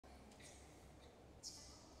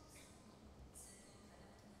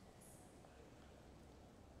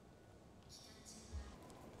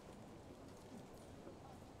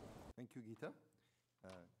you, Gita.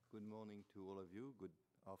 Good morning to all of you. Good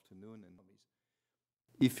afternoon. And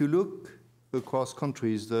if you look across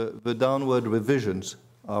countries, the downward revisions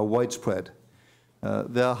are widespread.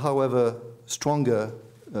 They are, however, stronger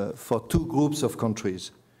for two groups of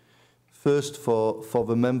countries. First, for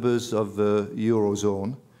the members of the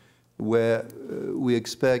Eurozone, where we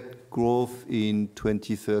expect growth in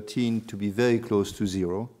 2013 to be very close to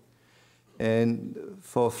zero, and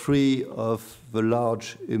for three of the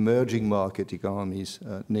large emerging market economies,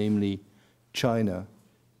 namely China,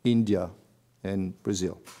 India, and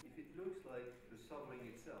Brazil. If it looks like the sovereign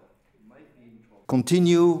itself might be in trouble,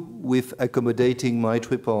 continue with accommodating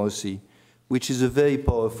monetary policy, which is a very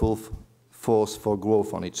powerful force for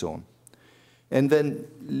growth on its own. And then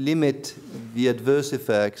limit the adverse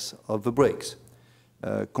effects of the breaks.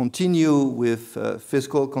 Continue with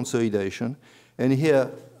fiscal consolidation, and here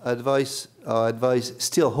our advice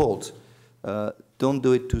still holds. Don't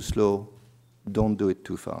do it too slow, don't do it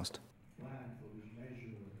too fast. Plan for this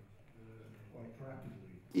measure quite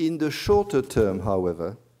rapidly. In the shorter term,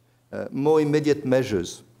 however, more immediate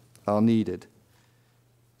measures are needed.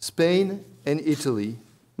 Spain and Italy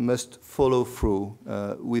must follow through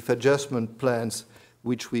with adjustment plans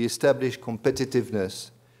which we establish competitiveness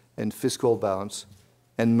and fiscal balance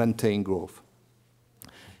and maintain growth.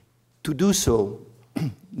 To do so,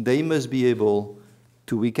 they must be able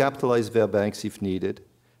to recapitalize their banks if needed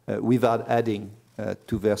without adding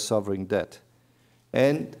to their sovereign debt.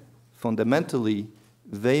 And fundamentally,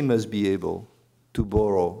 they must be able to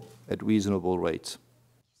borrow at reasonable rates.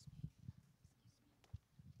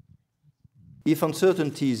 If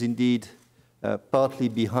uncertainty is indeed partly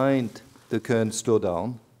behind the current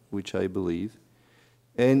slowdown, which I believe,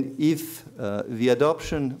 and if the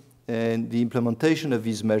adoption and the implementation of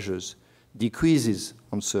these measures decreases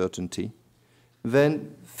uncertainty,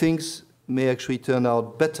 then things may actually turn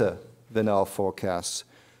out better than our forecasts,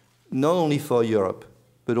 not only for Europe,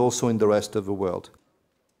 but also in the rest of the world.